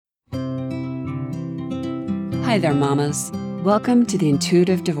Hi there, mamas. Welcome to the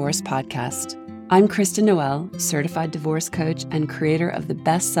Intuitive Divorce Podcast. I'm Kristen Noel, certified divorce coach and creator of the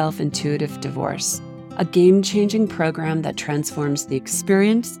Best Self Intuitive Divorce, a game-changing program that transforms the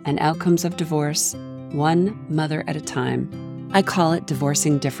experience and outcomes of divorce, one mother at a time. I call it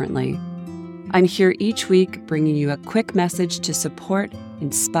Divorcing Differently. I'm here each week bringing you a quick message to support,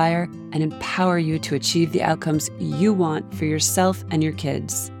 inspire, and empower you to achieve the outcomes you want for yourself and your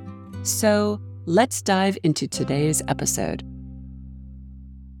kids. So, let's dive into today's episode.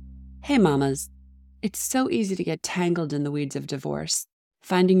 Hey mamas, it's so easy to get tangled in the weeds of divorce,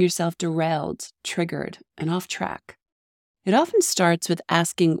 finding yourself derailed, triggered, and off track. It often starts with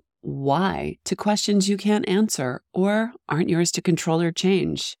asking why to questions you can't answer or aren't yours to control or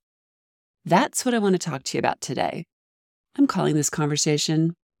change. That's what I want to talk to you about today. I'm calling this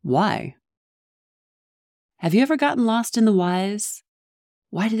conversation, Why? Have you ever gotten lost in the whys?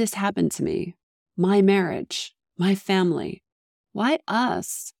 Why did this happen to me? My marriage, my family. Why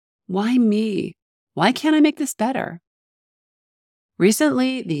us? Why me? Why can't I make this better?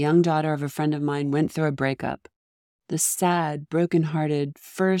 Recently, the young daughter of a friend of mine went through a breakup. The sad, broken-hearted,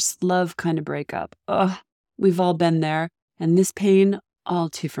 first love kind of breakup. Ugh, we've all been there, and this pain all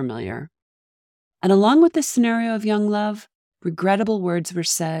too familiar. And along with this scenario of young love, regrettable words were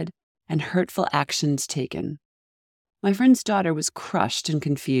said and hurtful actions taken. My friend's daughter was crushed and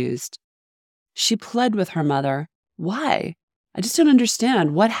confused. She pled with her mother, why? I just don't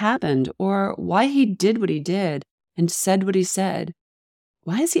understand what happened or why he did what he did and said what he said.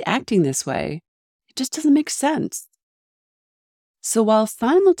 Why is he acting this way? It just doesn't make sense. So while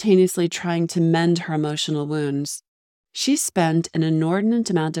simultaneously trying to mend her emotional wounds, she spent an inordinate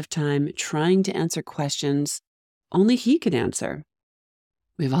amount of time trying to answer questions only he could answer.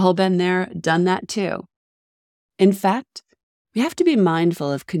 We've all been there, done that too. In fact, we have to be mindful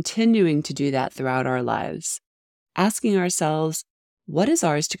of continuing to do that throughout our lives, asking ourselves, what is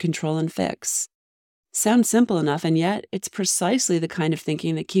ours to control and fix? Sounds simple enough, and yet it's precisely the kind of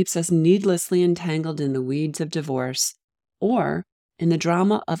thinking that keeps us needlessly entangled in the weeds of divorce or in the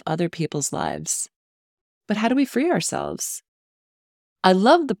drama of other people's lives. But how do we free ourselves? I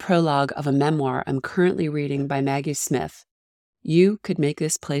love the prologue of a memoir I'm currently reading by Maggie Smith, You Could Make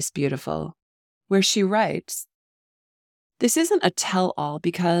This Place Beautiful, where she writes, this isn't a tell-all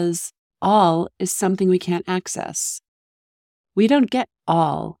because all is something we can't access. We don't get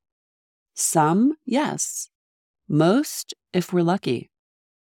all. Some, yes. Most, if we're lucky.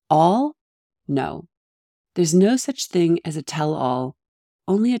 All, no. There's no such thing as a tell-all,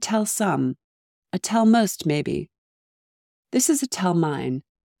 only a tell-some, a tell-most maybe. This is a tell-mine,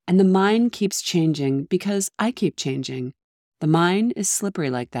 and the mine keeps changing because I keep changing. The mine is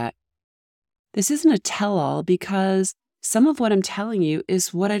slippery like that. This isn't a tell-all because some of what I'm telling you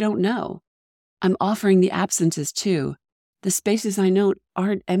is what I don't know. I'm offering the absences too. The spaces I know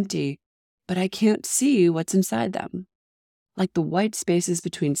aren't empty, but I can't see what's inside them. Like the white spaces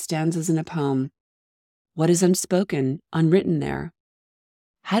between stanzas in a poem. What is unspoken, unwritten there?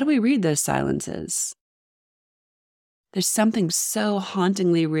 How do we read those silences? There's something so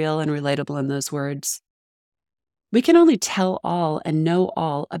hauntingly real and relatable in those words. We can only tell all and know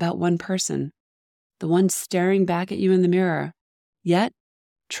all about one person. The one staring back at you in the mirror. Yet,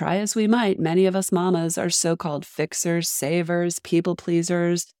 try as we might, many of us mamas are so-called fixers, savers, people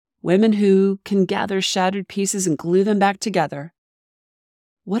pleasers, women who can gather shattered pieces and glue them back together.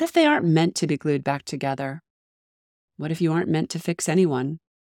 What if they aren't meant to be glued back together? What if you aren't meant to fix anyone?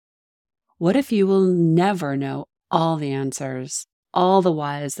 What if you will never know all the answers, all the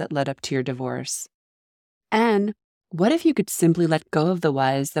whys that led up to your divorce? And what if you could simply let go of the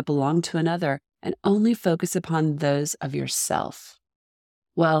whys that belong to another and only focus upon those of yourself?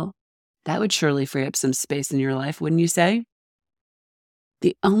 Well, that would surely free up some space in your life, wouldn't you say?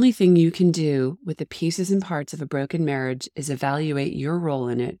 The only thing you can do with the pieces and parts of a broken marriage is evaluate your role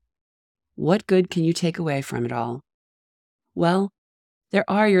in it. What good can you take away from it all? Well, there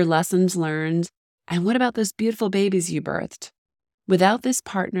are your lessons learned, and what about those beautiful babies you birthed? Without this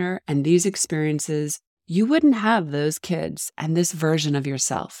partner and these experiences, you wouldn't have those kids and this version of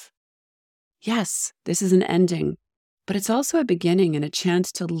yourself. Yes, this is an ending, but it's also a beginning and a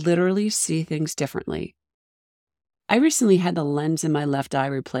chance to literally see things differently. I recently had the lens in my left eye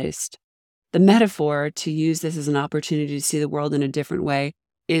replaced. The metaphor to use this as an opportunity to see the world in a different way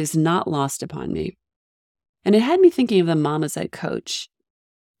is not lost upon me. And it had me thinking of the mamas I coach.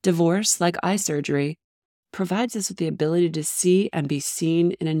 Divorce, like eye surgery, provides us with the ability to see and be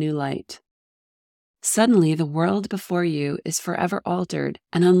seen in a new light. Suddenly, the world before you is forever altered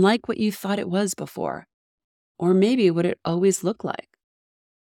and unlike what you thought it was before, or maybe what it always looked like.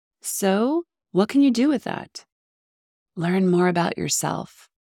 So, what can you do with that? Learn more about yourself.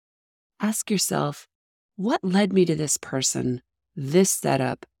 Ask yourself, what led me to this person, this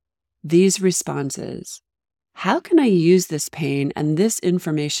setup, these responses? How can I use this pain and this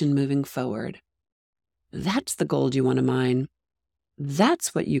information moving forward? That's the gold you want to mine.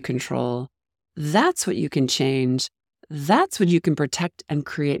 That's what you control. That's what you can change. That's what you can protect and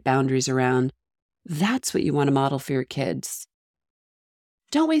create boundaries around. That's what you want to model for your kids.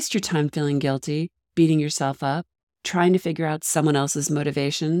 Don't waste your time feeling guilty, beating yourself up, trying to figure out someone else's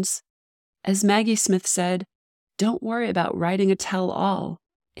motivations. As Maggie Smith said, don't worry about writing a tell-all.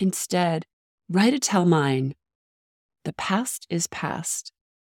 Instead, write a tell-mine. The past is past.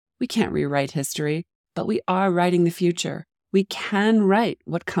 We can't rewrite history, but we are writing the future. We can write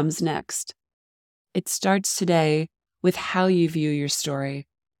what comes next. It starts today with how you view your story,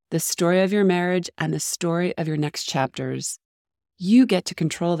 the story of your marriage and the story of your next chapters. You get to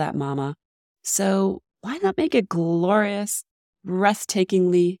control that, mama. So why not make it glorious,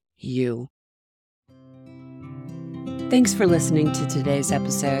 breathtakingly you? Thanks for listening to today's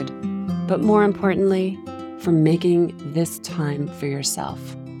episode, but more importantly, for making this time for yourself.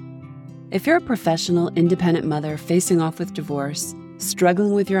 If you're a professional, independent mother facing off with divorce,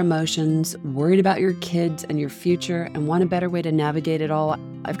 struggling with your emotions, worried about your kids and your future, and want a better way to navigate it all,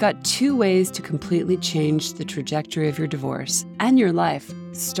 I've got 2 ways to completely change the trajectory of your divorce and your life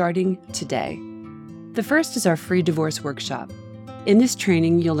starting today. The first is our free divorce workshop. In this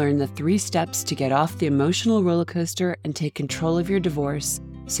training, you'll learn the 3 steps to get off the emotional roller coaster and take control of your divorce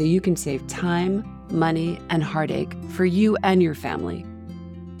so you can save time, money, and heartache for you and your family.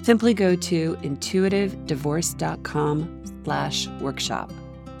 Simply go to intuitivedivorce.com/workshop.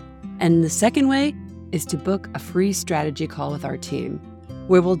 And the second way is to book a free strategy call with our team,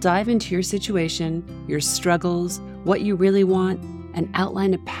 where we'll dive into your situation, your struggles, what you really want, and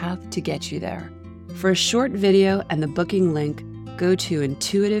outline a path to get you there. For a short video and the booking link, go to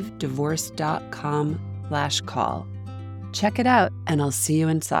intuitivedivorce.com/call. Check it out, and I'll see you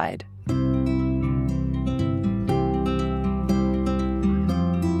inside.